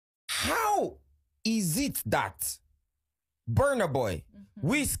How is it that Burna Boy,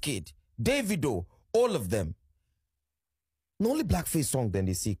 Wizkid, Davido, all of them, the only Blackface song then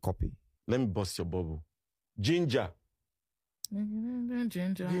they see copy? Let me bust your bubble. Ginger.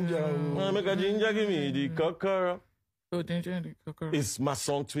 Ginger. Make a ginger, give me the cocker. Oh, ginger, the cocker. It's my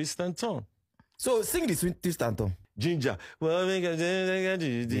song, Twist and Turn. So sing this twist and turn. Ginger. Well, make a ginger,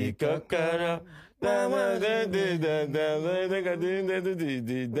 the cocker. Now,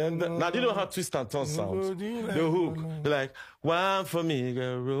 do you know how Twist and Turn sounds? The hook. Like, one for me,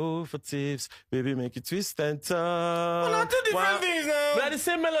 girl, roll for tips. Baby, make it twist and turn. Well, not two different things now. They're the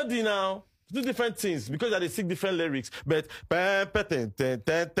same melody now. Two different things because they sing different lyrics. But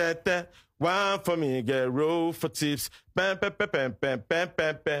one for me, girl, roll for tips.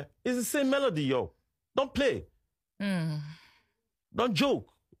 It's the same melody, yo. Don't play. Don't joke.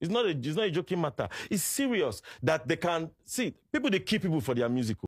 It's not a joking matter. It's serious that they can see people. They keep people for their music.